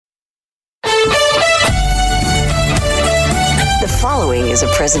is a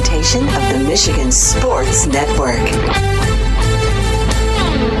presentation of the Michigan Sports Network.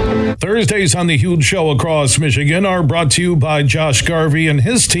 Thursdays on the Huge Show across Michigan are brought to you by Josh Garvey and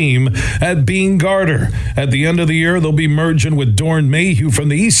his team at Bean Garter. At the end of the year, they'll be merging with Dorn Mayhew from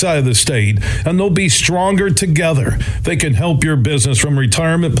the east side of the state, and they'll be stronger together. They can help your business from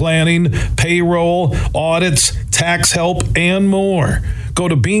retirement planning, payroll, audits, tax help, and more. Go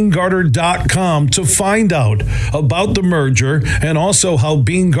to BeanGarter.com to find out about the merger and also how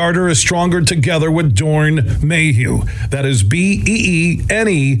Bean Garter is stronger together with Dorn Mayhew. That is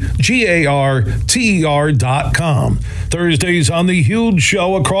BeanGarter.com. Thursdays on the Huge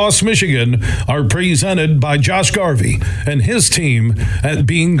Show across Michigan are presented by Josh Garvey and his team at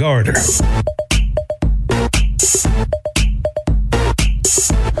Bean Garter.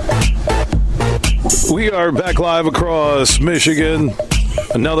 We are back live across Michigan.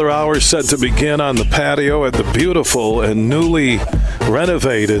 Another hour set to begin on the patio at the beautiful and newly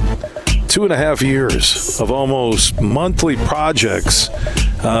renovated 2.5 years of almost monthly projects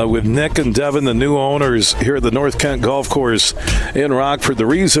with Nick and Devin, the new owners here at the North Kent Golf Course in Rockford. The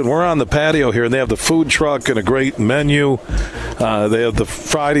reason we're on the patio here, and they have the food truck and a great menu. They have the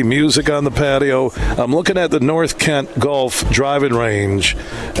Friday music on the patio. I'm looking at the North Kent Golf driving range,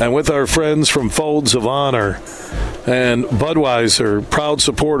 and with our friends from Folds of Honor and Budweiser, proud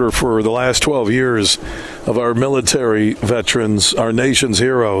supporter for the last 12 years of our military veterans, our nation's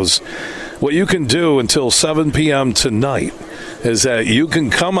heroes. What you can do until 7 p.m. tonight is that you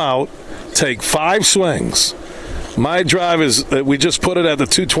can come out, take 5 swings. My drive is, we just put it at the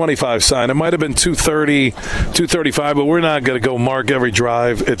 225 sign. It might have been 230, 235, but we're not going to go mark every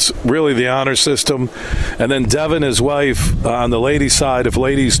drive. It's really the honor system. And then Devin, his wife, on the ladies' side, if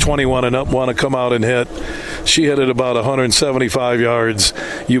ladies 21 and up want to come out and hit, she hit it about 175 yards.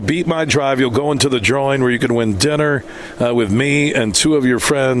 You beat my drive, you'll go into the drawing where you can win dinner with me and 2 of your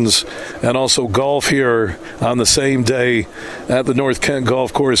friends, and also golf here on the same day at the North Kent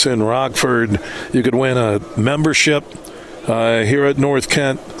Golf Course in Rockford. You could win a membership here at North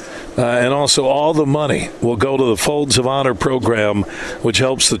Kent, and also all the money will go to the Folds of Honor program, which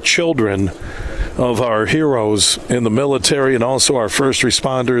helps the children of our heroes in the military and also our first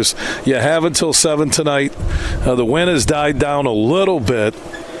responders. You have until 7 tonight. The wind has died down a little bit.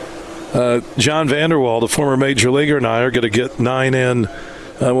 John Vanderwall, the former major leaguer, and I are going to get 9 in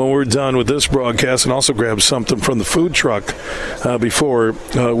when we're done with this broadcast, and also grab something from the food truck before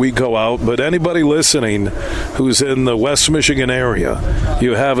we go out. But anybody listening who's in the West Michigan area,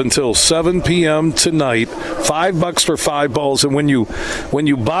 you have until 7 p.m. tonight. $5 for 5 balls, and when you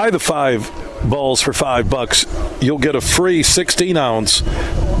buy the 5 balls for $5, you'll get a free 16-ounce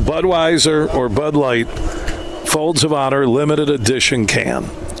Budweiser or Bud Light Folds of Honor limited edition can.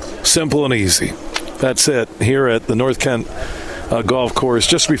 Simple and easy. That's it here at the North Kent Golf Course,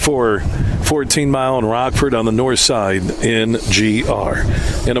 just before 14 Mile in Rockford on the north side in GR.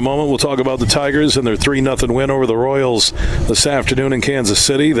 In a moment, we'll talk about the Tigers and their 3-0 win over the Royals this afternoon in Kansas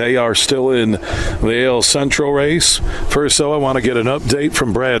City. They are still in the AL Central race. First, though, I want to get an update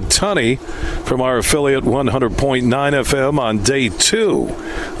from Brad Tunney from our affiliate 100.9 FM on day 2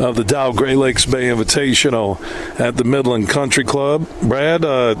 of the Dow Great Lakes Bay Invitational at the Midland Country Club. Brad,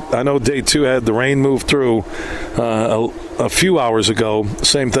 I know day 2 had the rain move through a few hours ago.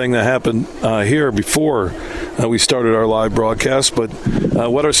 Same thing that happened here before we started our live broadcast. But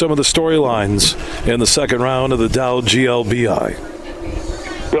what are some of the storylines in the second round of the Dow GLBI?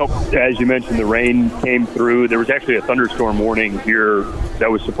 Well, as you mentioned, the rain came through. There was actually a thunderstorm warning here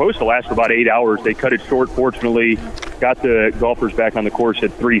that was supposed to last for about 8 hours. They cut it short, fortunately. Got the golfers back on the course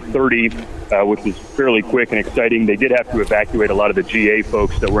at 3:30, which was fairly quick and exciting. They did have to evacuate a lot of the GA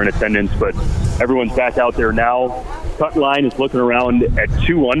folks that were in attendance, but everyone's back out there now. Cut line is looking around at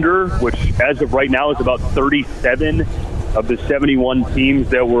 2 under, which as of right now is about 37 of the 71 teams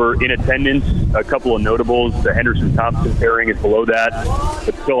that were in attendance. A couple of notables. The Henderson-Thompson pairing is below that,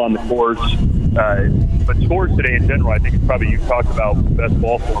 but still on the course. But scores today in general, I think it's probably, you've talked about the best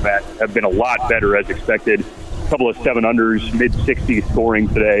ball format, have been a lot better as expected. A couple of 7-unders, mid-60s scoring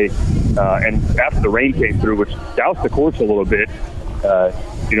today. And after the rain came through, which doused the course a little bit, the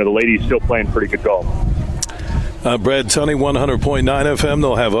ladies still playing pretty good golf. Brad Tunney, 100.9 FM.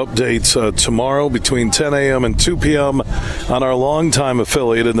 They'll have updates tomorrow between 10 a.m. and 2 p.m. on our longtime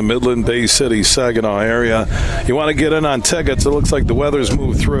affiliate in the Midland Bay City, Saginaw area. You want to get in on tickets. It looks like the weather's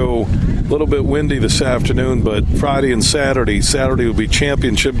moved through. A little bit windy this afternoon, but Friday and Saturday. Saturday will be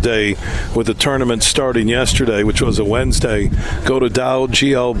championship day with the tournament starting yesterday, which was a Wednesday. Go to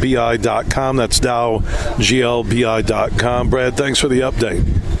DowGLBI.com. That's DowGLBI.com. Brad, thanks for the update.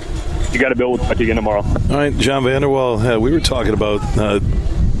 You got to build with again tomorrow. All right, John Vanderwall, we were talking about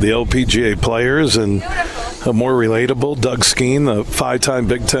the LPGA players and more relatable. Doug Skeen, the 5-time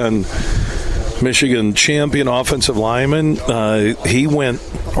Big Ten Michigan champion offensive lineman. He went,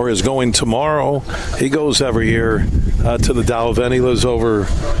 or is going tomorrow. He goes every year to the Dow event. He lives over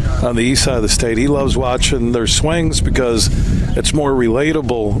on the east side of the state. He loves watching their swings because it's more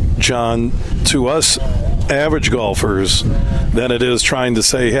relatable, John, to us average golfers than it is trying to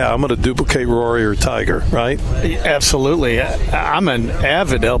say, yeah, I'm going to duplicate Rory or Tiger, right? Absolutely. I'm an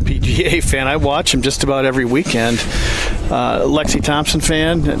avid LPGA fan. I watch him just about every weekend. Lexi Thompson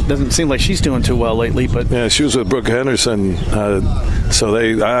fan. It doesn't seem like she's doing too well lately, but yeah, she was with Brooke Henderson. So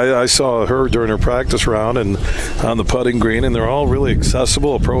I saw her during her practice round and on the putting green, and they're all really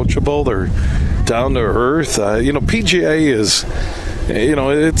accessible, approachable. They're down to earth. PGA is.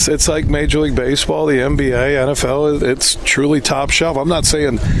 It's like Major League Baseball, the NBA, NFL. It's truly top shelf. I'm not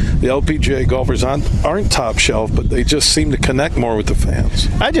saying the LPGA golfers aren't top shelf, but they just seem to connect more with the fans.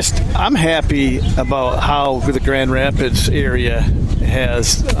 I'm happy about how the Grand Rapids area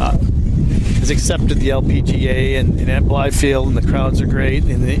has accepted the LPGA and at Blythefield, and the crowds are great,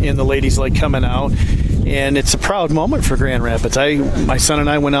 and the ladies like coming out. And it's a proud moment for Grand Rapids. My son and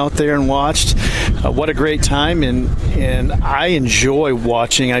I went out there and watched. What a great time, and I enjoy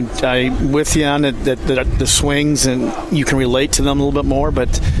watching. I'm with you on the swings, and you can relate to them a little bit more,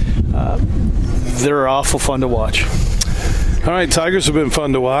 but they're awful fun to watch. All right, Tigers have been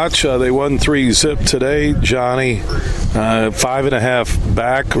fun to watch. They won 3-0 today. Johnny, 5.5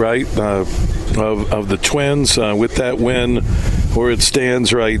 back, right, of the Twins with that win where it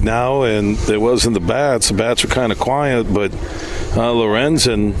stands right now. And it wasn't the bats. The bats were kind of quiet, but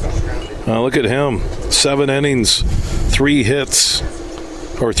Lorenzen, look at him. 7 innings, 3 hits.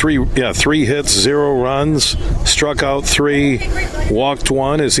 3 hits, 0 runs, struck out 3, walked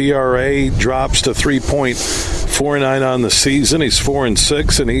 1. His ERA drops to 3.49 on the season. He's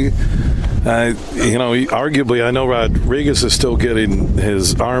 4-6, and he arguably, I know Rodriguez is still getting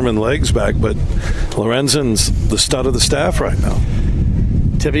his arm and legs back, but Lorenzen's the stud of the staff right now.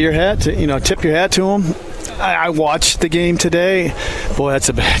 Tip your hat to him. I watched the game today. Boy, that's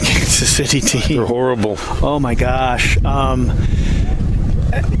a bad Kansas City team. They're horrible. Oh my gosh.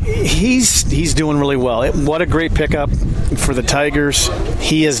 He's doing really well. What a great pickup for the Tigers.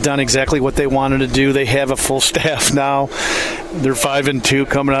 He has done exactly what they wanted to do. They have a full staff now. They're 5-2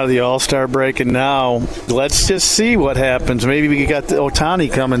 coming out of the All-Star break, and now let's just see what happens. Maybe we got the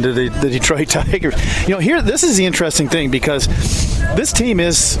Ohtani coming to the Detroit Tigers. This is the interesting thing, because this team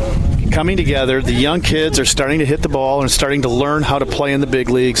is coming together. The young kids are starting to hit the ball and starting to learn how to play in the big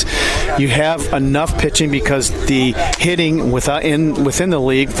leagues. You have enough pitching, because the hitting within the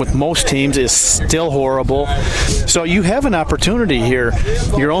league with most teams is still horrible. So you have an opportunity here.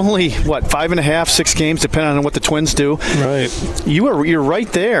 You're only 5.5, 6 games, depending on what the Twins do. Right. You're right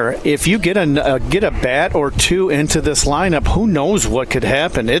there. If you get a bat or 2 into this lineup, who knows what could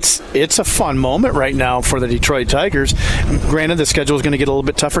happen? It's a fun moment right now for the Detroit Tigers. Granted, the schedule is going to get a little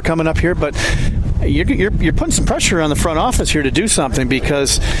bit tougher coming up here, but you're putting some pressure on the front office here to do something,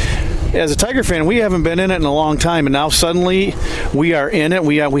 because as a Tiger fan, we haven't been in it in a long time, and now suddenly we are in it.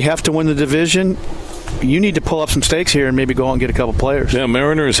 We have to win the division. You need to pull up some stakes here and maybe go out and get a couple players. Yeah,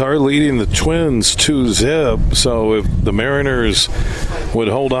 Mariners are leading the Twins 2-0. So if the Mariners would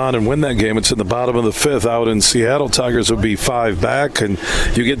hold on and win that game, it's in the bottom of the 5th out in Seattle. Tigers would be 5 back. And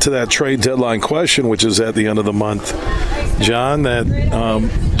you get to that trade deadline question, which is at the end of the month. John,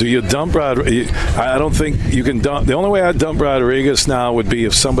 do you dump Rodriguez? I don't think you can dump. The only way I'd dump Rodriguez now would be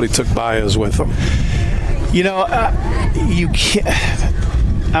if somebody took Baez with him. You can't.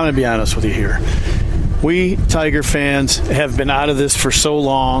 I'm going to be honest with you here. We Tiger fans have been out of this for so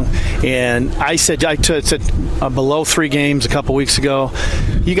long, and I said below 3 games a couple weeks ago,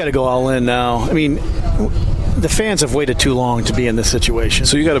 you got to go all in now. I mean, the fans have waited too long to be in this situation.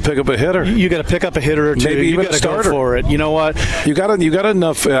 So you got to pick up a hitter. You got to pick up a hitter or 2. Maybe you got to go for it. You know what? You got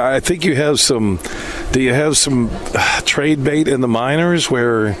enough. I think you have some. Do you have some trade bait in the minors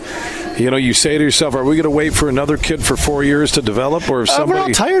where? You say to yourself, are we going to wait for another kid for 4 years to develop? Or if somebody... We're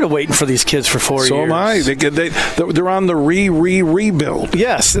all tired of waiting for these kids for 4 years. So am I. They're on the rebuild.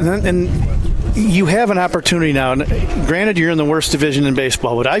 Yes, and you have an opportunity now. Granted, you're in the worst division in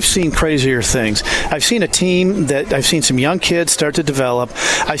baseball, but I've seen crazier things. I've seen some young kids start to develop.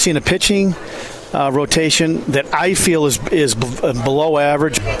 I've seen a pitching rotation that I feel is below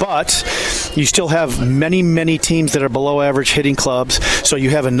average, but You still have many, many teams that are below average hitting clubs, so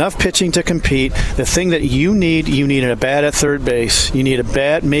you have enough pitching to compete. The thing that you need a bat at third base. You need a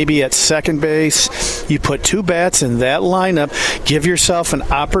bat maybe at second base. You put 2 bats in that lineup. Give yourself an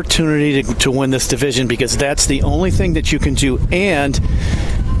opportunity to win this division, because that's the only thing that you can do. And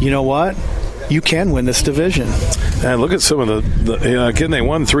you know what? You can win this division. And look at some of the again, they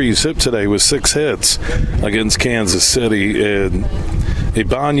won 3-0 today with 6 hits against Kansas City. And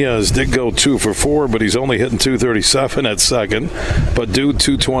Ibanez did go 2 for 4, but he's only hitting .237 at second. Badu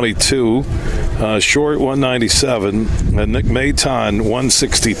 222, Short 197, and Nick Maton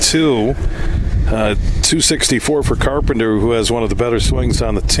 162. 264 for Carpenter, who has one of the better swings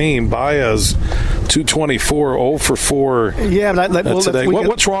on the team. Baez, 224, 0 for 4 today.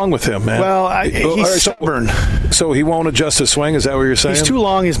 What's wrong with him, man? Well, he's stubborn. So he won't adjust his swing? Is that what you're saying? He's too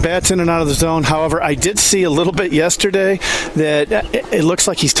long. His bat's in and out of the zone. However, I did see a little bit yesterday that it looks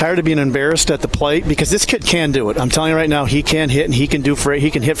like he's tired of being embarrassed at the plate, because this kid can do it. I'm telling you right now, he can hit, and he can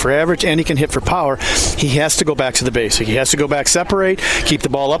hit for average, and he can hit for power. He has to go back to the basic. He has to go back, separate, keep the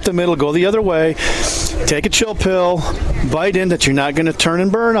ball up the middle, go the other way, take a chill pill, bite in that you're not going to turn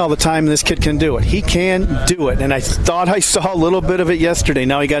and burn all the time, and this kid can do it. He can do it, and I thought I saw a little bit of it yesterday.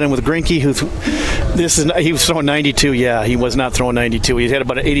 Now he got in with Greinke, he was throwing 92. Yeah, he was not throwing 92. He had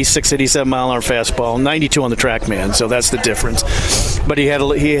about an 86, 87 mile-an-hour fastball, 92 on the track man, so that's the difference. But he had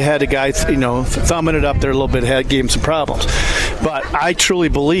a guy, thumbing it up there a little bit, gave him some problems. But I truly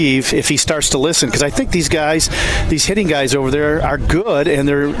believe if he starts to listen, because I think these hitting guys over there are good, and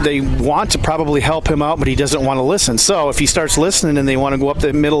they want to probably help him out, but he doesn't want to listen. So if he starts listening and they want to go up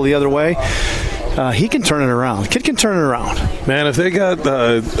the middle the other way, he can turn it around. Kid can turn it around. Man, if they got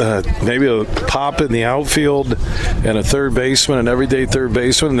maybe a pop in the outfield and a third baseman, an everyday third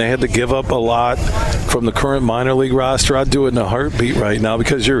baseman, and they had to give up a lot from the current minor league roster, I'd do it in a heartbeat right now,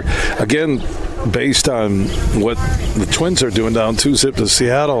 because you're, again, based on what the Twins are doing down 2-0 to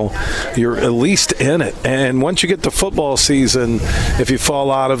Seattle, you're at least in it. And once you get to football season, if you fall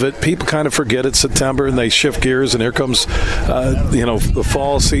out of it, people kind of forget it's September and they shift gears, and here comes the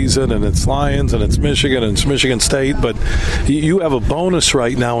fall season, and it's Lions and it's Michigan and it's Michigan State. But you have a bonus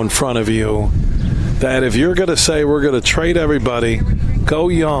right now in front of you that if you're going to say we're going to trade everybody, go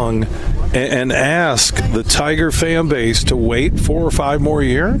young, and ask the Tiger fan base to wait 4 or 5 more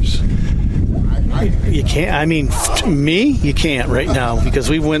years. You can't. I mean, you can't right now, because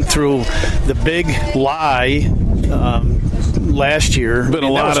we went through the big lie last year. Been a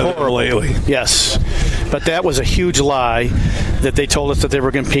lot of it lately. Yes, but that was a huge lie that they told us that they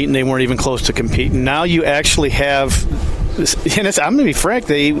were competing. They weren't even close to competing. Now you actually have. And I'm going to be frank.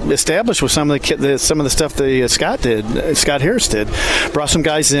 They established with some of the stuff that Scott Harris did, brought some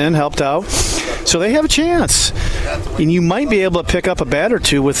guys in, helped out, so they have a chance. And you might be able to pick up a bat or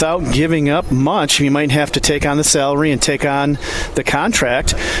two without giving up much. You might have to take on the salary and take on the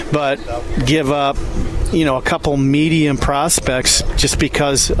contract, but give up, a couple medium prospects just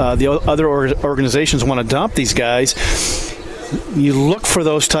because the other organizations want to dump these guys. You look for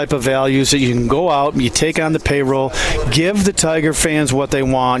those type of values that you can go out and you take on the payroll, give the Tiger fans what they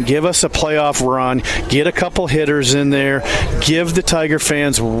want, give us a playoff run, get a couple hitters in there, give the Tiger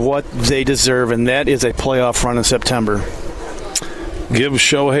fans what they deserve, and that is a playoff run in September. Give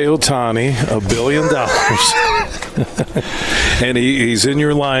Shohei Ohtani $1 billion. And he's in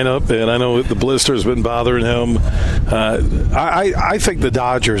your lineup, and I know the blister's been bothering him. I think the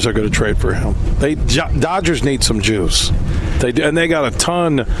Dodgers are going to trade for him. Dodgers need some juice. They got a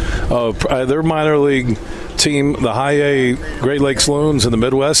ton of their minor league team, the High A Great Lakes Loons in the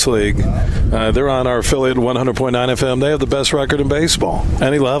Midwest League. They're on our affiliate 100.9 FM. They have the best record in baseball,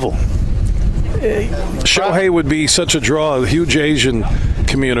 any level. Shohei would be such a draw, a huge Asian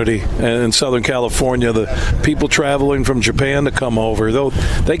community in Southern California, the people traveling from Japan to come over.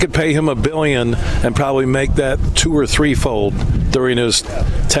 They could pay him $1 billion and probably make that 2 or 3-fold during his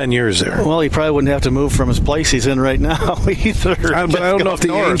 10 years there. Well, he probably wouldn't have to move from his place he's in right now either. But I don't know if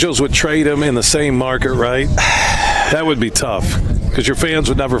the Angels would trade him in the same market, right? That would be tough, because your fans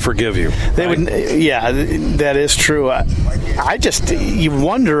would never forgive you. They would. Yeah, that is true. You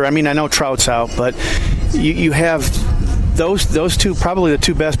wonder. I mean, I know Trout's out, but you have those two, probably the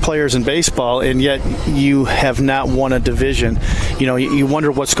 2 best players in baseball, and yet you have not won a division. You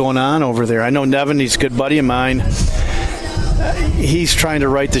wonder what's going on over there. I know Nevin, he's a good buddy of mine. He's trying to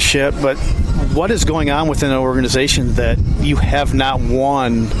right the ship, but what is going on within an organization that you have not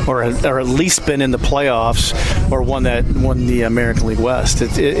won or at least been in the playoffs or won the American League West?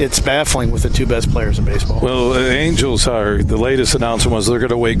 It's baffling with the 2 best players in baseball. Well, the Angels the latest announcement was they're going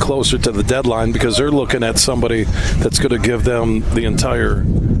to wait closer to the deadline because they're looking at somebody that's going to give them the entire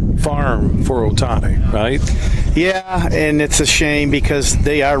farm for Ohtani, right? Yeah, and it's a shame because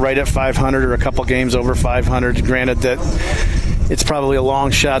they are right at 500 or a couple games over 500. Granted that it's probably a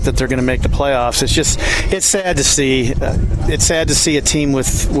long shot that they're going to make the playoffs. It's sad to see. It's sad to see a team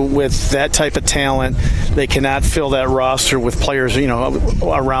with that type of talent. They cannot fill that roster with players,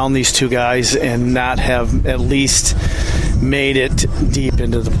 around these two guys and not have at least made it deep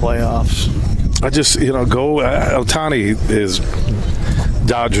into the playoffs. I just, Ohtani is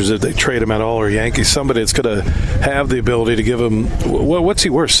Dodgers if they trade him at all, or Yankees, somebody that's going to have the ability to give him, what's he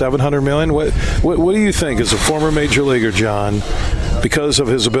worth, $700 million? What do you think as a former major leaguer, John, because of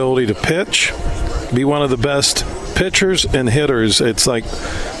his ability to pitch, be one of the best pitchers and hitters? It's like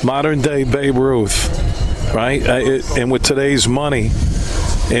modern day Babe Ruth, right? And with today's money,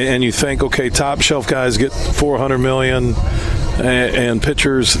 and you think, okay, top shelf guys get $400 million, and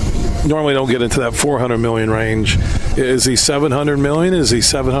pitchers normally don't get into that $400 million range. Is he $700 million? Is he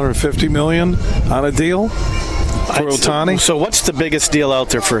 $750 million on a deal for Ohtani? So what's the biggest deal out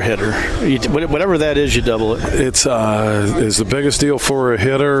there for a hitter? Whatever that is, you double it. It's is the biggest deal for a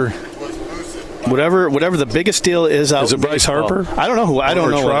hitter. Whatever the biggest deal is out. Is it Bryce Harper? I don't know. I don't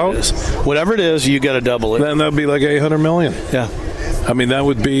know what it is. Whatever it is, you got to double it. Then that'd be like $800 million. Yeah. I mean, that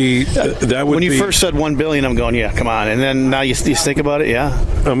would be. When you first said $1 billion, I'm going, yeah, come on. And then now you think about it, yeah.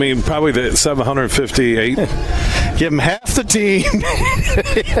 I mean, probably the 758. Give him half the team.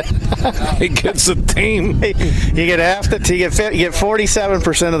 He gets the team. You get half the team. You get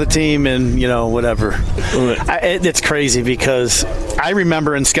 47% of the team, and whatever. It's crazy because I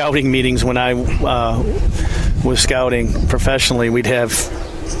remember in scouting meetings when I was scouting professionally, we'd have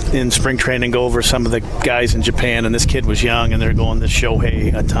in spring training go over some of the guys in Japan, and this kid was young, and they're going, this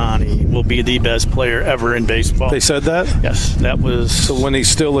Shohei Ohtani will be the best player ever in baseball. They said that? Yes. That was... So when he's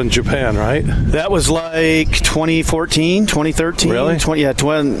still in Japan, right? That was like 2014, 2013. Really?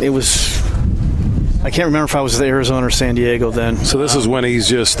 It was... I can't remember if I was at Arizona or San Diego then. So this is when he's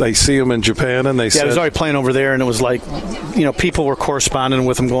just, they see him in Japan and they said... Yeah, he was already playing over there, and it was like, people were corresponding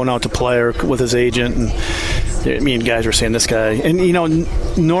with him going out to play or with his agent, and me and guys were saying this guy. And,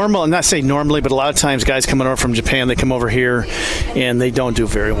 normal, I'm not saying normally, but a lot of times guys coming over from Japan, they come over here and they don't do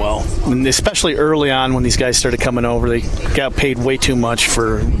very well. And especially early on when these guys started coming over, they got paid way too much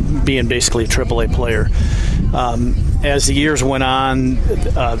for being basically a AAA player. As the years went on,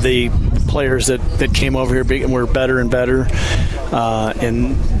 the players that came over here were better and better.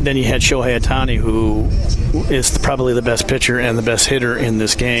 And then you had Shohei Ohtani, who is probably the best pitcher and the best hitter in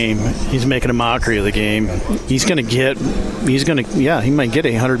this game. He's making a mockery of the game. He might get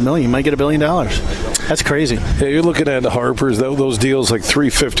 $800 million. He might get $1 billion. That's crazy. Yeah, you're looking at Harper's, those deals like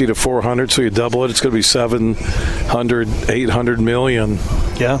 $350 to $400, so you double it, it's going to be $700, $800 million.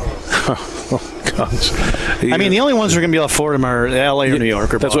 Yeah. Oh, gosh. I mean, the only ones who are going to be able to afford him are L.A. or New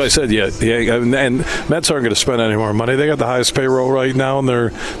York. Or that's Boston. what I said, yeah. And Mets aren't going to spend any more money. They got the highest payroll right now, and they're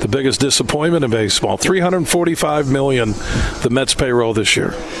the biggest disappointment in baseball. $345 million, the Mets payroll this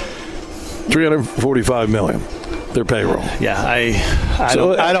year. $345 million. Their payroll. Yeah, I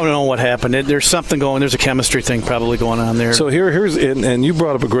don't know what happened. There's something going. There's a chemistry thing probably going on there. So here's and you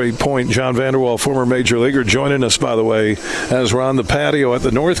brought up a great point. John Vanderwall, former major leaguer, joining us, by the way, as we're on the patio at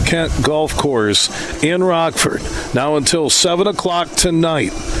the North Kent Golf Course in Rockford. Now until 7 o'clock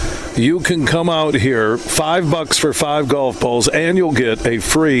tonight, you can come out here, $5 for 5 golf balls, and you'll get a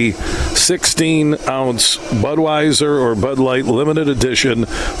free 16-ounce Budweiser or Bud Light limited edition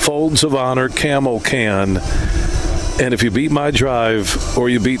Folds of Honor Camel can. And if you beat my drive or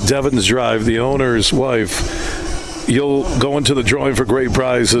you beat Devin's drive, the owner's wife, you'll go into the drawing for great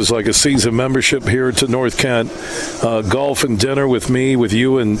prizes like a season membership here to North Kent, golf and dinner with me, with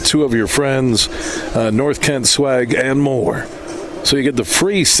you and 2 of your friends, North Kent swag, and more. So you get the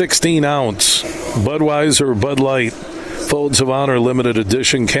free 16-ounce Budweiser or Bud Light Folds of Honor limited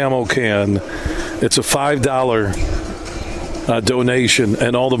edition Camel can. It's a $5 donation,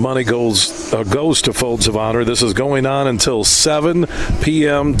 and all the money goes to Folds of Honor. This is going on until 7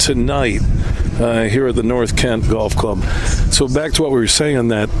 p.m. tonight here at the North Kent Golf Club. So back to what we were saying,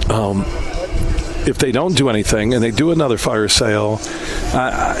 that if they don't do anything and they do another fire sale,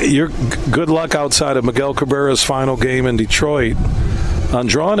 you're good luck outside of Miguel Cabrera's final game in Detroit on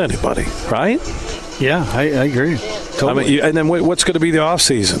drawing anybody, right? Yeah, I agree. Totally. I mean, and then what's going to be the off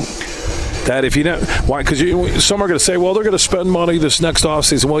season? That if you don't, why? Because some are going to say, well, they're going to spend money this next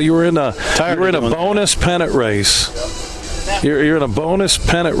offseason. Well, you were in a bonus pennant race. You're in a bonus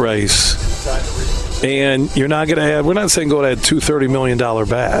pennant race, and you're not going to add. We're not saying go add 2 $30 million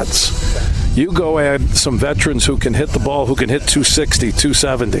bats. You go add some veterans who can hit the ball, who can hit 260,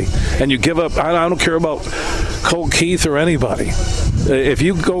 270, and you give up. I don't care about Colt Keith or anybody. If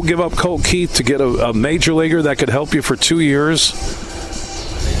you go give up Colt Keith to get a major leaguer that could help you for 2 years,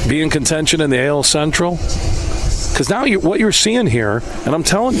 be in contention in the AL Central, because now what you're seeing here, and I'm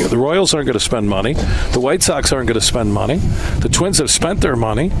telling you, the Royals aren't going to spend money. The White Sox aren't going to spend money. The Twins have spent their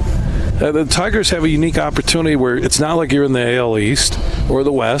money. The Tigers have a unique opportunity where it's not like you're in the AL East or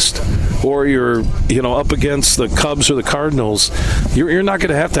the West, or you're up against the Cubs or the Cardinals. You're not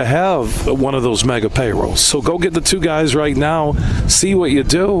going to have one of those mega payrolls. So go get the 2 guys right now, see what you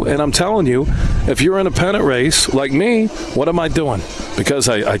do. And I'm telling you, if you're in a pennant race like me, what am I doing? Because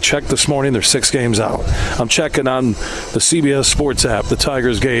I checked this morning, they're 6 games out. I'm checking on the CBS Sports app, the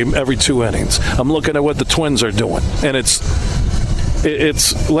Tigers game every 2 innings. I'm looking at what the Twins are doing, and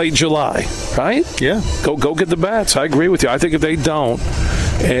it's late July, right? Yeah. Go get the bats. I agree with you. I think if they don't,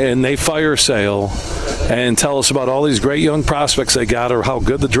 and they fire Sale and tell us about all these great young prospects they got or how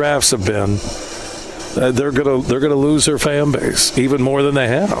good the drafts have been, they're gonna lose their fan base even more than they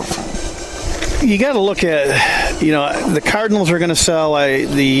have. You got to look at, the Cardinals are going to sell.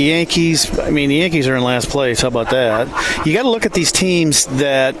 The Yankees. The Yankees are in last place. How about that? You got to look at these teams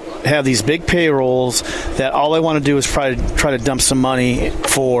that have these big payrolls that all they want to do is try to dump some money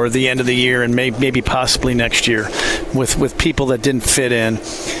for the end of the year and maybe possibly next year with people that didn't fit in.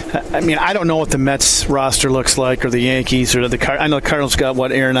 I don't know what the Mets roster looks like, or the Yankees, or I know the Cardinals got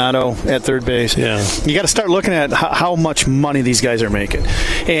Arenado at third base. Yeah. You got to start looking at how much money these guys are making,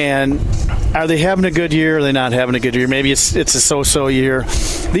 and are they having a good year? Or are they not having a good year? Maybe it's a so-so year.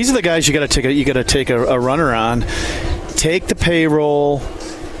 These are the guys you got to take a runner on. Take the payroll.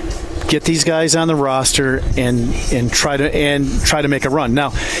 Get these guys on the roster and try to make a run.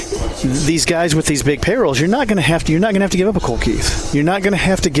 Now, these guys with these big payrolls, you're not going to have to give up a Colt Keith. You're not going to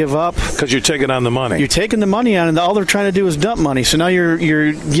have to give up because you're taking on the money. You're taking the money on, and all they're trying to do is dump money. So now you're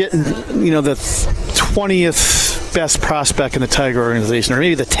getting the 20th best prospect in the Tiger organization, or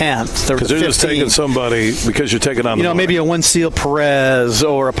maybe the 10th. Because they're just taking somebody because you're taking on the money. Maybe a Wenzel Perez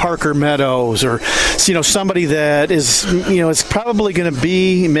or a Parker Meadows, or somebody that is is probably going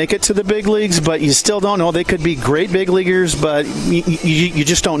to make it to the big leagues, but you still don't know. They could be great big leaguers, but you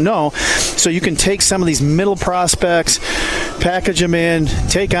just don't know. So you can take some of these middle prospects, package them in,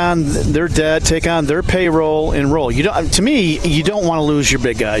 take on their debt, take on their payroll, and roll. To me, you don't want to lose your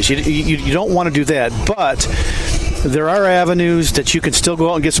big guys. You don't want to do that, but there are avenues that you can still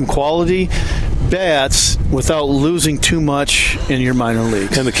go out and get some quality bats without losing too much in your minor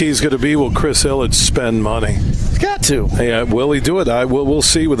leagues. And the key is going to be, will Chris Ilitch spend money? He's got to. Hey, will he do it? We'll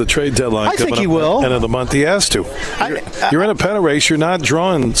see with the trade deadline I coming think he up will. End of the month. He has to. You're in a pennant race. You're not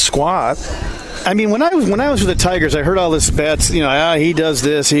drawing squat. When I was with the Tigers, I heard all this bats. He does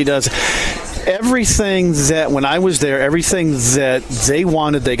this, he does. Everything that when I was there, everything that they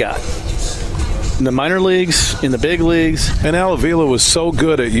wanted, they got. In the minor leagues, in the big leagues. And Al Avila was so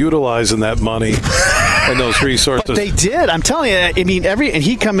good at utilizing that money and those resources. But they did. I'm telling you. And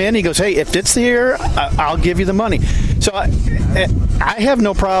he'd come in, he goes, hey, if it's the year, I'll give you the money. So I have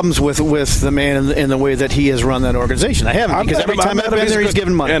no problems with the man in the way that he has run that organization. I haven't, because every time I've been there, he's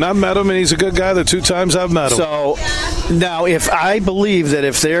given money. And I've met him, and he's a good guy the 2 times I've met him. So now, if I believe that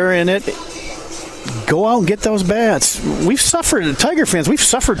if they're in it, go out and get those bats. We've suffered, Tiger fans, we've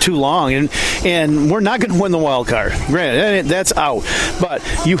suffered too long, and we're not going to win the wild card. Granted, that's out. But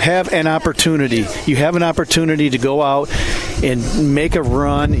you have an opportunity. You have an opportunity to go out and make a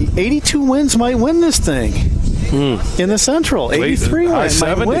run. 82 wins might win this thing. In the Central, 83 wins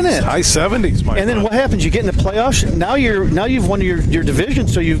might win it. High 70s might. And then what happens? You get in the playoffs. Now you've won your division,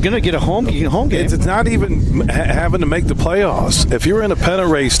 so you're going to get a home game. It's not even having to make the playoffs. If you're in a pennant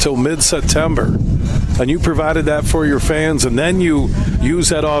race till mid-September, and you provided that for your fans, and then you use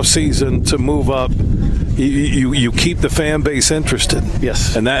that off season to move up, you keep the fan base interested.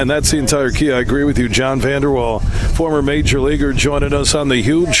 Yes. And that's the entire key. I agree with you. John Vanderwall, former major leaguer, joining us on the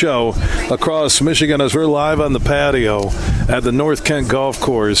Huge Show across Michigan as we're live on the patio at the North Kent Golf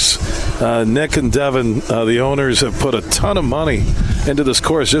Course. Nick and Devin, the owners, have put a ton of money into this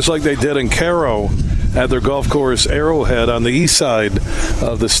course, just like they did in Caro at their golf course Arrowhead on the east side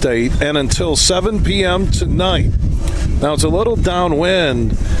of the state. And until 7 p.m. tonight, now it's a little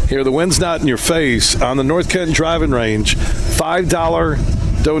downwind here. The wind's not in your face. On the North Kent driving range,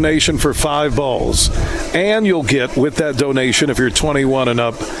 $5 donation for 5 balls. And you'll get, with that donation, if you're 21 and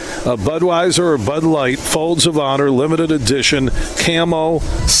up, a Budweiser or Bud Light Folds of Honor limited edition camo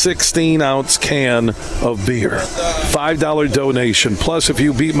 16-ounce can of beer. $5 donation. Plus, if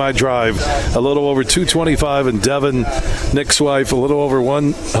you beat my drive, a little over 225, and Devin, Nick's wife, a little over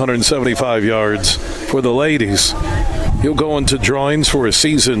 175 yards for the ladies. You'll go into drawings for a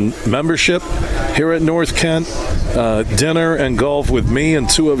season membership here at North Kent, dinner and golf with me and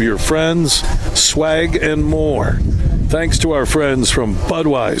two of your friends, swag and more. Thanks to our friends from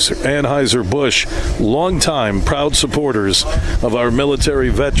Budweiser, Anheuser-Busch, longtime proud supporters of our military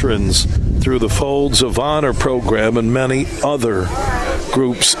veterans through the Folds of Honor program and many other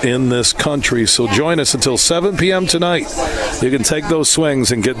groups in this country. So join us until 7 p.m. tonight. You can take those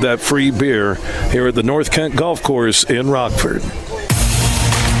swings and get that free beer here at the North Kent Golf Course in Rockford.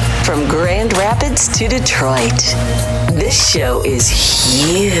 From Grand Rapids to Detroit, this show is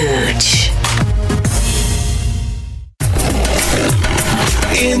huge.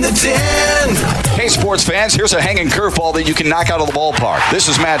 In the den. Hey, sports fans, here's a hanging curveball that you can knock out of the ballpark. This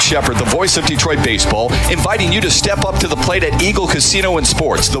is Matt Shepard, the voice of Detroit baseball, inviting you to step up to the plate at Eagle Casino and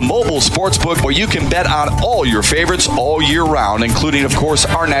Sports, the mobile sports book where you can bet on all your favorites all year round, including, of course,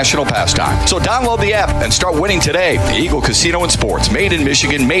 our national pastime. So download the app and start winning today. Eagle Casino and Sports, made in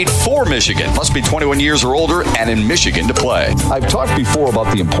Michigan, made for Michigan. Must be 21 years or older and in Michigan to play. I've talked before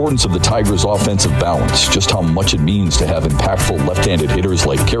about the importance of the Tigers' offensive balance, just how much it means to have impactful left-handed hitters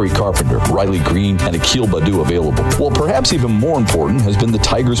like Kerry Carpenter, Riley Green, and Akil Baddoo available. Well, perhaps even more important has been the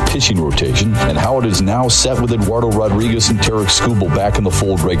Tigers' pitching rotation and how it is now set with Eduardo Rodriguez and Tarek Skubal back in the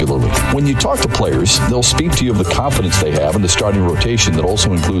fold regularly. When you talk to players, they'll speak to you of the confidence they have in the starting rotation that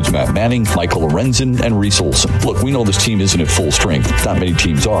also includes Matt Manning, Michael Lorenzen, and Reese Olson. Look, we know this team isn't at full strength. Not many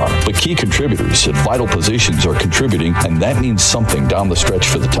teams are. But key contributors at vital positions are contributing, and that means something down the stretch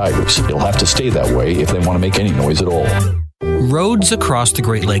for the Tigers. It'll have to stay that way if they want to make any noise at all. Roads across the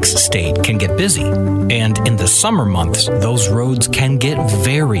Great Lakes state can get busy, and in the summer months, those roads can get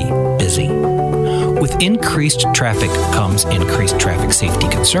very busy. With increased traffic comes increased traffic safety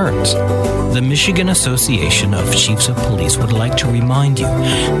concerns. The Michigan Association of Chiefs of Police would like to remind you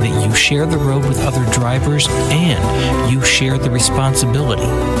that you share the road with other drivers and you share the responsibility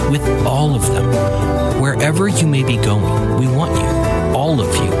with all of them. Wherever you may be going, we want you, all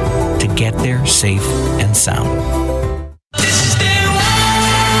of you, to get there safe and sound.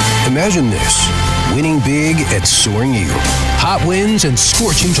 Imagine this, winning big at Soaring Eagle. Hot winds and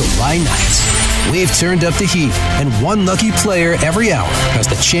scorching July nights. We've turned up the heat, and one lucky player every hour has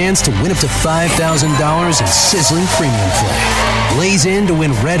the chance to win up to $5,000 in sizzling premium play. Blaze in to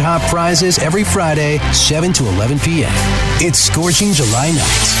win red-hot prizes every Friday, 7 to 11 p.m. It's Scorching July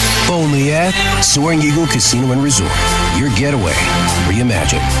nights, only at Soaring Eagle Casino and Resort. Your getaway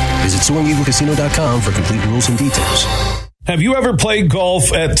reimagined. Visit SoaringEagleCasino.com for complete rules and details. Have you ever played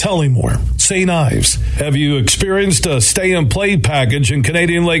golf at Tullymore, St. Ives? Have you experienced a stay-and-play package in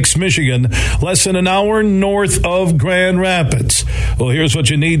Canadian Lakes, Michigan, less than an hour north of Grand Rapids? Well, here's what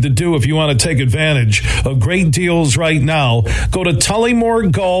you need to do if you want to take advantage of great deals right now. Go to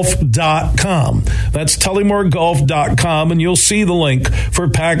TullymoreGolf.com. That's TullymoreGolf.com, and you'll see the link for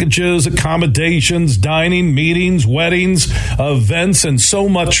packages, accommodations, dining, meetings, weddings, events, and so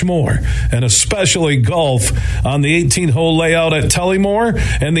much more. And especially golf on the 18-hole layout at Tullymore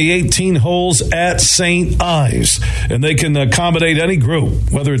and the 18 holes at St. Ives. And they can accommodate any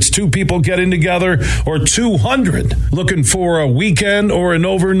group, whether it's two people getting together or 200 looking for a weekend or an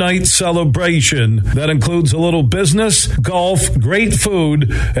overnight celebration. That includes a little business, golf, great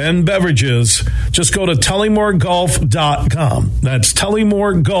food, and beverages. Just go to TullymoreGolf.com. That's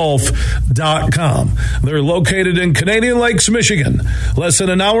TullymoreGolf.com. They're located in Canadian Lakes, Michigan, less than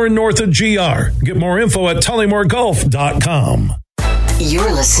an hour north of GR. Get more info at TullymoreGolf.com.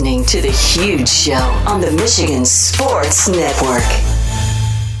 You're listening to The Huge Show on the Michigan Sports Network.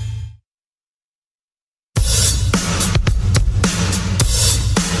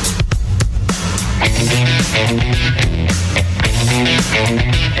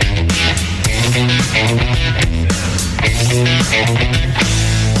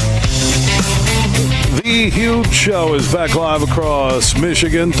 The Huge Show is back live across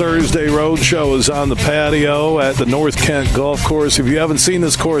Michigan. Thursday Road Show is on the patio at the North Kent Golf Course. If you haven't seen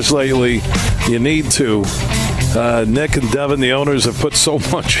this course lately, you need to. Nick and Devin, the owners, have put so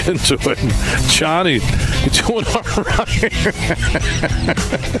much into it. Johnny, you're doing all right.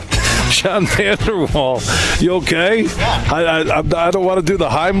 John Vanderwall, you okay? I don't want to do the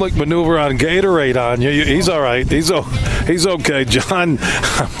Heimlich maneuver on Gatorade on you. He's all right. He's okay. John,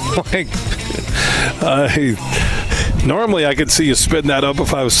 I'm like... normally I could see you spin that up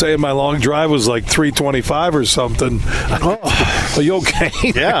if I was saying my long drive was like 325 or something. Oh, are you okay?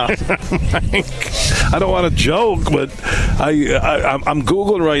 Yeah. I don't want to joke, but I'm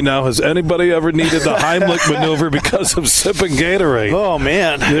Googling right now. Has anybody ever needed the Heimlich maneuver because of sipping Gatorade? Oh,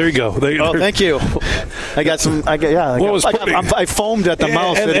 man. There you go. Thank you. I got some. I foamed at the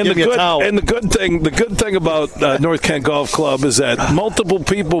mouth. And give me a towel. And the good thing about North Kent Golf Club is that multiple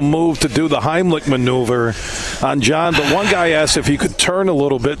people moved to do the Heimlich maneuver on John, but one guy asked if he could turn a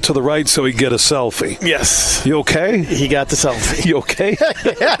little bit to the right so he'd get a selfie. Yes. You okay? He got the selfie. You okay?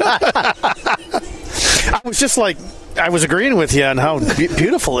 I was just like, I was agreeing with you on how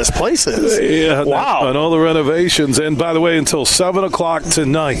beautiful this place is. Yeah, wow. And all the renovations. And by the way, until 7 o'clock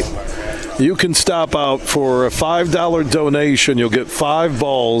tonight, you can stop out for a $5 donation. You'll get 5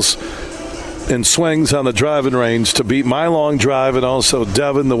 balls and swings on the driving range to beat My Long Drive and also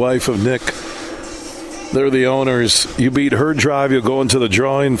Devin, the wife of Nick. They're the owners. You beat her drive, you'll go into the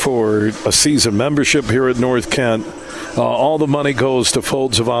drawing for a season membership here at North Kent. All the money goes to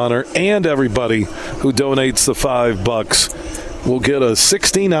Folds of Honor, and everybody who donates the $5 will get a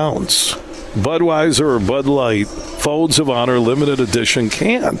 16-ounce Budweiser or Bud Light Folds of Honor limited edition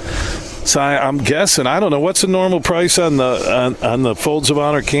can. So I'm guessing, I don't know, what's the normal price on the Folds of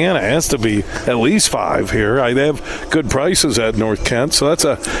Honor can? It has to be at least $5 here. They have good prices at North Kent, so that's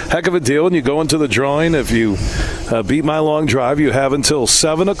a heck of a deal. And you go into the drawing. If you beat My Long Drive, you have until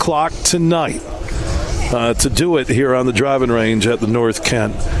 7 o'clock tonight to do it here on the driving range at the North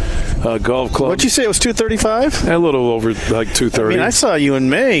Kent Golf Club. What'd you say, it was $235? A little over like $230. I mean, I saw you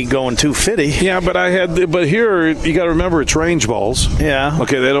in May going $250. Yeah, but here you got to remember it's range balls. Yeah.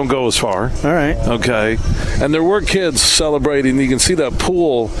 Okay, they don't go as far. All right. Okay, and there were kids celebrating. You can see that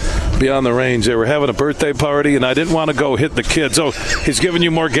pool beyond the range. They were having a birthday party, and I didn't want to go hit the kids. Oh, he's giving you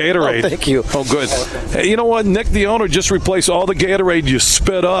more Gatorade. Oh, thank you. Oh, good. Hey, you know what? Nick, the owner, just replaced all the Gatorade you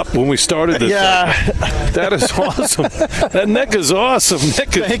spit up when we started this. Yeah. thing. That is awesome. That Nick is awesome.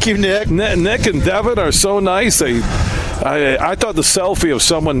 Thank you, Nick. Nick and Devin are so nice. I thought the selfie of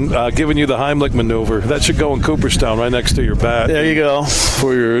someone giving you the Heimlich maneuver, that should go in Cooperstown right next to your bat. There you go.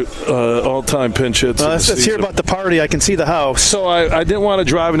 For your all-time pinch hits. Let's hear about the party. I can see the house. So I didn't want to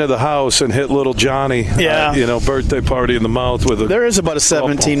drive into the house and hit little Johnny, birthday party in the mouth with a. There is about a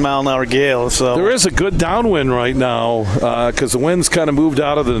 17-mile-an-hour gale. So there is a good downwind right now because the wind's kind of moved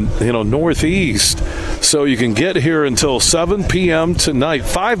out of the northeast. So you can get here until 7 p.m. tonight.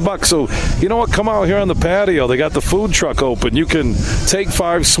 $5. So you know what? Come out here on the patio. They got the food truck open. You can take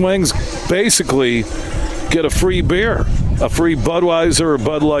 5 swings, basically get a free beer, a free Budweiser or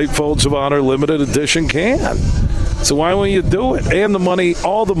Bud Light Folds of Honor limited edition can. So why won't you do it? And the money,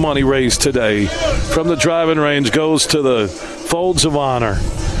 all the money raised today from the driving range goes to the Folds of Honor,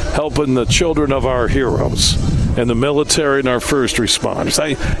 helping the children of our heroes and the military and our first responders.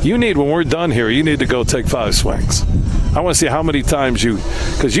 When we're done here, you need to go take 5 swings. I want to see how many times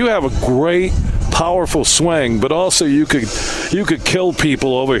because you have a great, powerful swing, but also you could kill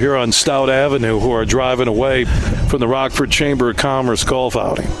people over here on Stout Avenue who are driving away from the Rockford Chamber of Commerce golf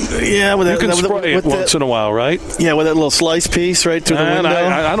outing. Yeah, you can spray it once in a while, right? Yeah, with that little slice piece right through the window.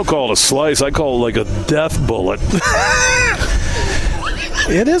 I don't call it a slice. I call it like a death bullet.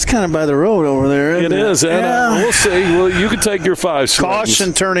 It is kind of by the road over there. It is. And we'll see. Well, you can take your 5 swings.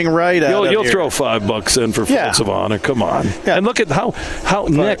 Caution turning right out. You'll throw $5 in for Folds of Honor. Come on. Yeah. And look at how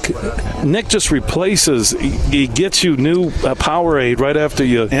Nick just replaces. He gets you new Powerade right after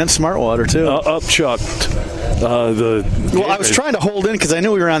you and Smart Water too. Upchucked. I was trying to hold in because I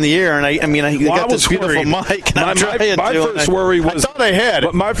knew we were on the air, and I got this beautiful mic. My first worry was. I thought I had it.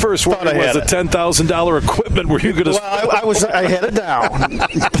 But my first worry was the $10,000 equipment. Were you going to? Well, I had it down.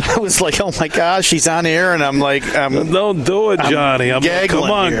 I was like, oh my gosh, she's on air, and I'm like, don't do it, Johnny. I'm like, come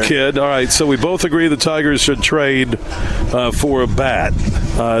on, here. Kid. All right, so we both agree the Tigers should trade for a bat.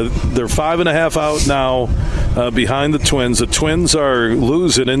 They're 5.5 out now behind the Twins. The Twins are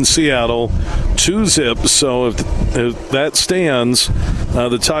losing in Seattle 2-0. So if that stands,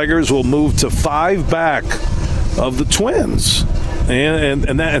 the Tigers will move to 5 back of the Twins. And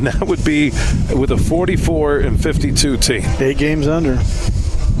that would be with a 44-52 team. 8 games under.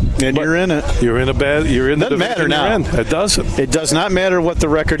 And you're in it. You're in the doesn't matter now. It doesn't. It does not matter what the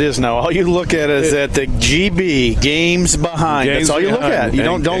record is now. All you look at is at the GB, games behind. That's all you look at. You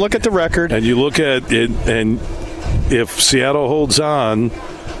don't look at the record. And you look at it, and if Seattle holds on,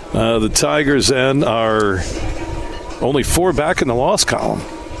 the Tigers then are only 4 back in the loss column.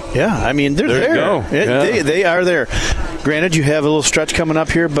 Yeah, I mean, they're there. You go. They are there. Granted, you have a little stretch coming up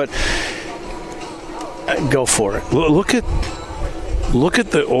here, but go for it. Look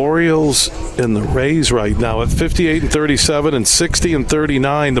at the Orioles and the Rays right now at 58-37 and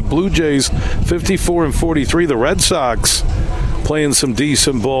 60-39. The Blue Jays 54-43. The Red Sox playing some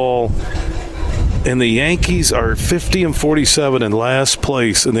decent ball. and the Yankees are 50-47 in last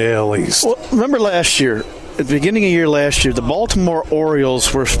place in the AL East. Well, remember last year, at the beginning of the year last year, the Baltimore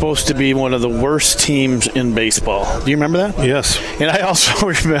Orioles were supposed to be one of the worst teams in baseball. Do you remember that? Yes. And I also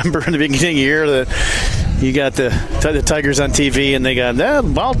remember in the beginning of the year that you got the Tigers on TV, and they got that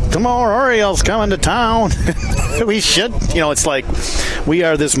Baltimore Orioles coming to town. We should, it's like we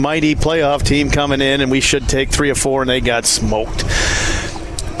are this mighty playoff team coming in, and we should take 3 or 4, and they got smoked.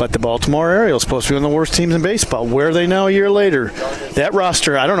 But the Baltimore Orioles supposed to be one of the worst teams in baseball. Where are they now a year later? That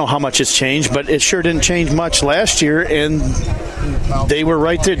roster, I don't know how much it's changed, but it sure didn't change much last year, and they were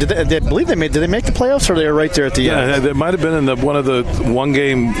right there. Did they make the playoffs, or they were right there at the end? Yeah, they might have been in one of the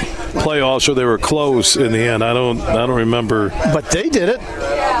one-game playoffs, or they were close in the end. I don't remember. But they did it.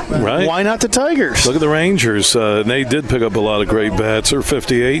 Right? Why not the Tigers? Look at the Rangers. They did pick up a lot of great bats. They're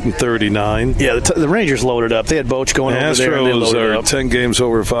 58-39. Yeah, the Rangers loaded up. They had Boch going over there. Astros are 10 games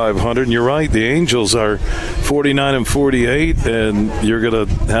over 500. And you're right. The Angels are 49-48, and you're going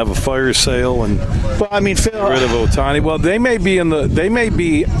to have a fire sale and Phil, get rid of Ohtani. Well, they're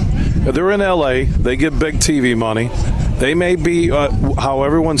in L.A. They get big TV money. They may be, how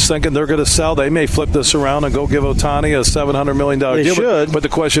everyone's thinking they're going to sell. They may flip this around and go give Ohtani a $700 million deal. They should. But the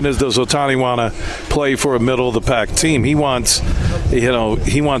question is, does Ohtani want to play for a middle-of-the-pack team? He wants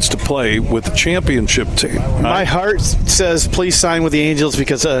to play with the championship team. Right? My heart says please sign with the Angels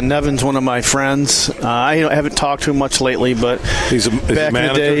because Nevin's one of my friends. I haven't talked to him much lately, but he's a back in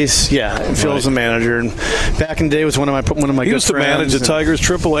the days, Phil's a manager, and back in the day was one of my good friends. He used to manage the Tigers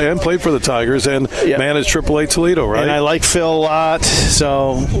AAA and played for the Tigers and managed AAA Toledo, right? And I like Phil a lot,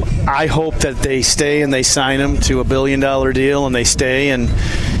 so I hope that they stay and they sign him to a $1 billion deal, and they stay and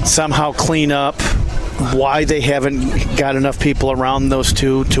somehow clean up why they haven't got enough people around those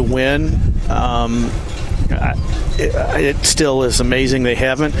two to win. It still is amazing they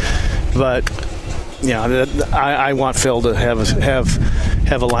haven't, but I want Phil to have a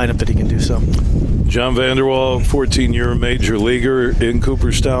lineup that he can do so. John Vander Wal, 14-year major leaguer in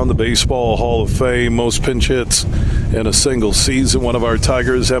Cooperstown, the Baseball Hall of Fame, most pinch hits in a single season. One of our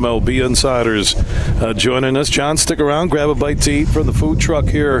Tigers MLB insiders joining us. John, stick around, grab a bite to eat from the food truck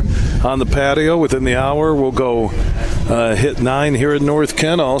here on the patio. Within the hour, we'll go hit 9 here in North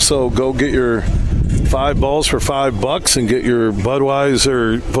Kent. Also, go get your 5 balls for $5 and get your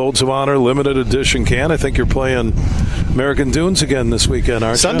Budweiser Folds of Honor limited edition can. I think you're playing American Dunes again this weekend,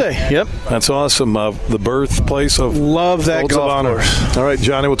 aren't you? Sunday, yep. That's awesome. The birthplace of Love that Folds golf of Honor. course. All right,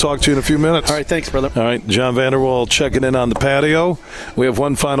 Johnny, we'll talk to you in a few minutes. All right, thanks, brother. All right, John Vander Wal checking in on the patio. We have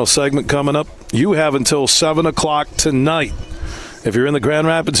one final segment coming up. You have until 7 o'clock tonight. If you're in the Grand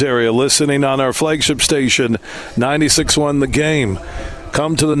Rapids area listening on our flagship station, 96.1 The Game,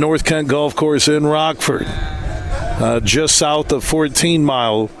 come to the North Kent Golf Course in Rockford, just south of 14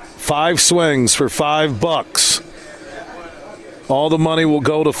 Mile. 5 swings for $5. All the money will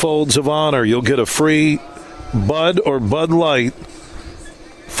go to Folds of Honor. You'll get a free Bud or Bud Light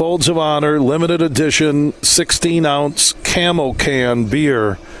Folds of Honor limited edition 16-ounce Camel Can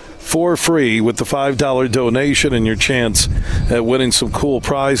beer for free with the $5 donation and your chance at winning some cool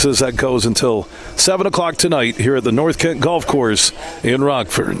prizes. That goes until 7 o'clock tonight here at the North Kent Golf Course in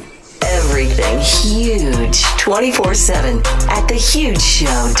Rockford. Everything huge 24/7 at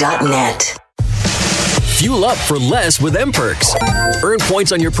thehugeshow.net. Fuel up for less with M-Perks. Earn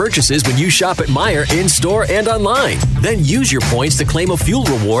points on your purchases when you shop at Meijer in-store and online. Then use your points to claim a fuel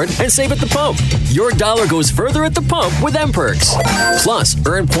reward and save at the pump. Your dollar goes further at the pump with M-Perks. Plus,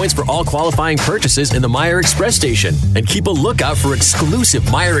 earn points for all qualifying purchases in the Meijer Express station. And keep a lookout for exclusive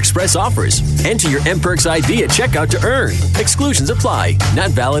Meijer Express offers. Enter your M-Perks ID at checkout to earn. Exclusions apply.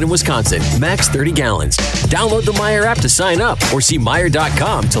 Not valid in Wisconsin. Max 30 gallons. Download the Meijer app to sign up or see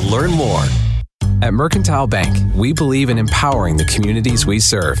Meijer.com to learn more. At Mercantile Bank, we believe in empowering the communities we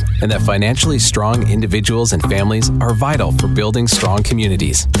serve and that financially strong individuals and families are vital for building strong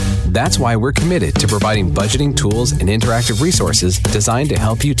communities. That's why we're committed to providing budgeting tools and interactive resources designed to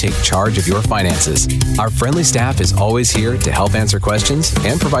help you take charge of your finances. Our friendly staff is always here to help answer questions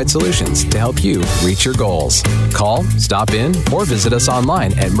and provide solutions to help you reach your goals. Call, stop in, or visit us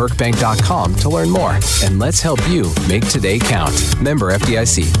online at mercbank.com to learn more. And let's help you make today count. Member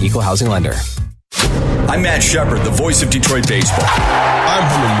FDIC, Equal Housing Lender. I'm Matt Shepard, the voice of Detroit baseball. I'm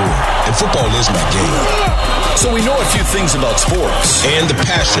Herman Moore, and football is my game. So we know a few things about sports. And the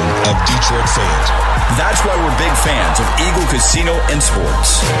passion of Detroit fans. That's why we're big fans of Eagle Casino and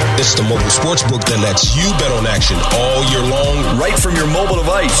Sports. It's the mobile sports book that lets you bet on action all year long. Right from your mobile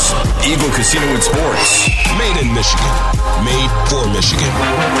device. Eagle Casino and Sports. Made in Michigan. Made for Michigan.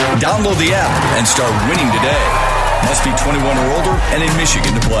 Download the app and start winning today. Must be 21 or older and in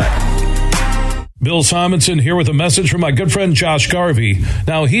Michigan to play. Bill Simonson here with a message from my good friend Josh Garvey.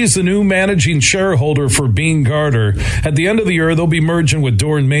 Now, he's the new managing shareholder for Beene Garter. At the end of the year, they'll be merging with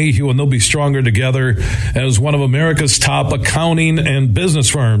Doeren Mayhew, and they'll be stronger together as one of America's top accounting and business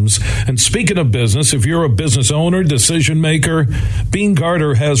firms. And speaking of business, if you're a business owner, decision maker, Beene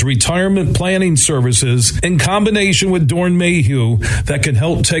Garter has retirement planning services in combination with Doeren Mayhew that can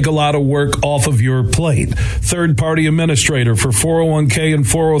help take a lot of work off of your plate. Third-party administrator for 401k and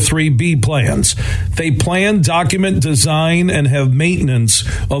 403b plans. They plan, document, design, and have maintenance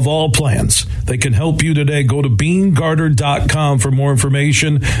of all plans. They can help you today. Go to BeaneGarter.com for more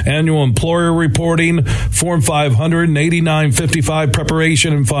information. Annual employer reporting, Form 500 and 8955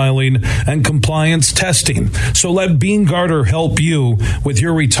 preparation and filing, and compliance testing. So let Beene Garter help you with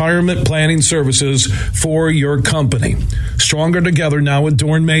your retirement planning services for your company. Stronger together now with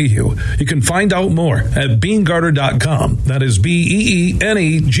Doeren Mayhew. You can find out more at BeaneGarter.com. That is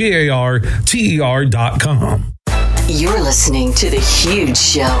BeaneGarter.com. You're listening to The Huge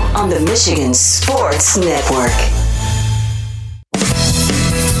Show on the Michigan Sports Network.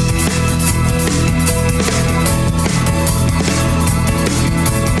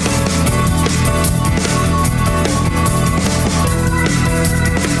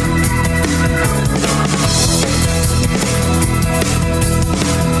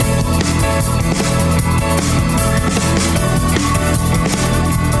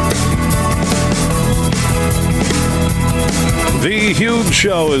 The Huge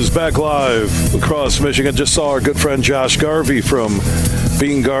Show is back live across Michigan. Just saw our good friend Josh Garvey from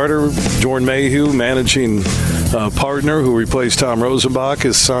Beene Garter, Doeren Mayhew, managing partner who replaced Tom Rosenbach.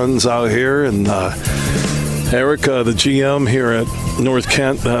 His son's out here, and Eric, the GM here at North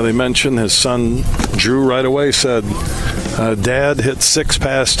Kent, they mentioned his son Drew right away said, Dad hit 6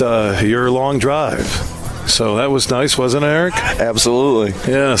 past a year-long drive. So that was nice, wasn't it, Eric? Absolutely.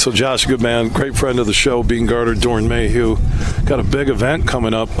 Yeah, so Josh, good man, great friend of the show, Beene Garter, Doeren Mayhew. Got a big event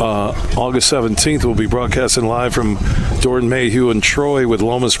coming up August 17th. We'll be broadcasting live from Doeren Mayhew and Troy with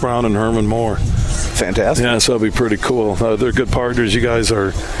Lomas Brown and Herman Moore. Fantastic. Yeah, so it'll be pretty cool. They're good partners. You guys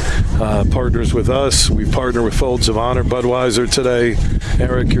are partners with us. We partner with Folds of Honor, Budweiser today.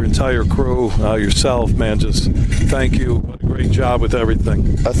 Eric, your entire crew, yourself, man, just thank you. What a great job with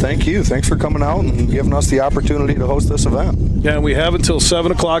everything. Thank you. Thanks for coming out and giving us the opportunity to host this event. Yeah, and we have until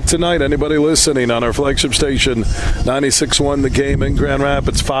 7 o'clock tonight. Anybody listening on our flagship station, 96.1 The Game in Grand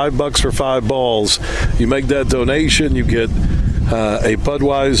Rapids, $5 for 5 balls. You make that donation, you get a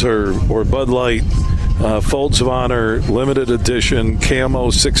Budweiser or Bud Light Folds of Honor limited edition camo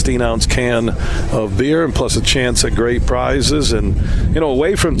 16-ounce can of beer, and plus a chance at great prizes. And,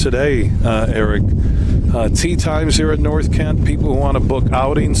 away from today, Eric, tea times here at North Kent, people who want to book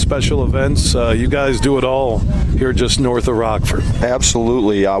outings, special events, you guys do it all here just north of Rockford.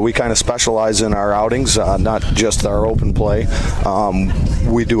 Absolutely. We kind of specialize in our outings, not just our open play.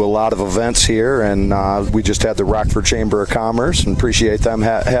 We do a lot of events here, and we just had the Rockford Chamber of Commerce, and appreciate them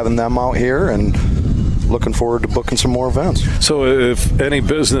having them out here, and looking forward to booking some more events. So if any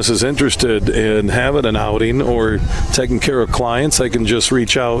business is interested in having an outing or taking care of clients, they can just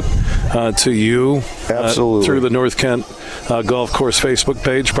reach out to you. Absolutely. Through the North Kent Golf Course Facebook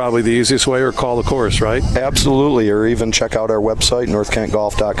page, probably the easiest way, or call the course, right? Absolutely, or even check out our website,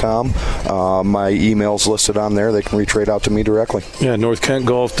 northkentgolf.com. My email's listed on there. They can reach right out to me directly. Yeah,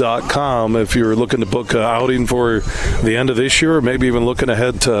 northkentgolf.com. If you're looking to book an outing for the end of this year, or maybe even looking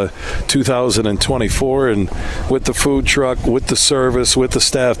ahead to 2024, and with the food truck, with the service, with the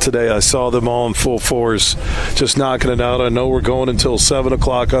staff today, I saw them all in full force, just knocking it out. I know we're going until 7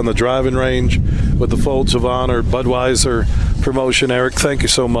 o'clock on the driving range with the Folds of Honor, Budweiser promotion. Eric, thank you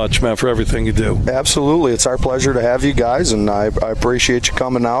so much, man, for everything you do. Absolutely. It's our pleasure to have you guys, and I appreciate you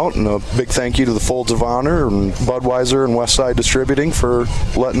coming out, and a big thank you to the Folds of Honor and Budweiser and Westside Distributing for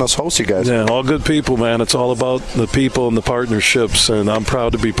letting us host you guys. Yeah, all good people, man. It's all about the people and the partnerships, and I'm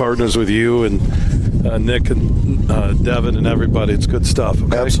proud to be partners with you and Nick and Devin and everybody. It's good stuff.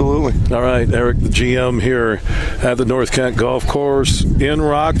 Okay? Absolutely. All right, Eric, the GM here at the North Kent Golf Course in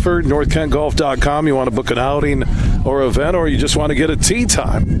Rockford, northkentgolf.com. You want to book an outing or event, or you just want to get a tee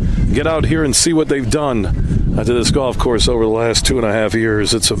time, get out here and see what they've done to this golf course over the last 2.5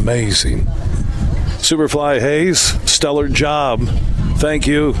 years. It's amazing. Superfly Hayes, stellar job. Thank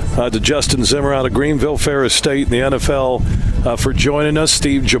you to Justin Zimmer out of Greenville, Ferris State, and the NFL for joining us.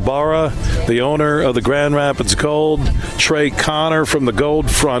 Steve Jabara, the owner of the Grand Rapids Gold. Trey Connor from the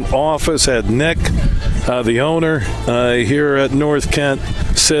Gold front office. Had Nick, the owner here at North Kent,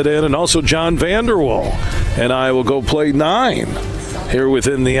 sit in. And also John Vanderwall and I will go play 9 here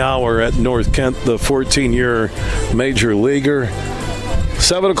within the hour at North Kent, the 14-year major leaguer.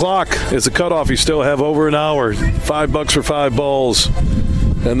 7 o'clock is the cutoff. You still have over an hour. $5 for 5 balls.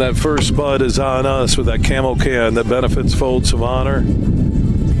 And that first bud is on us with that Camel can that benefits Folds of Honor.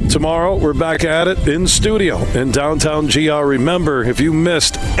 Tomorrow, we're back at it in studio in downtown GR. Remember, if you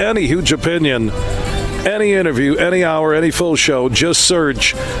missed any Huge Opinion, any interview, any hour, any full show, just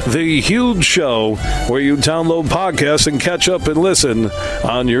search The Huge Show where you download podcasts and catch up and listen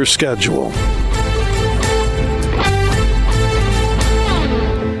on your schedule.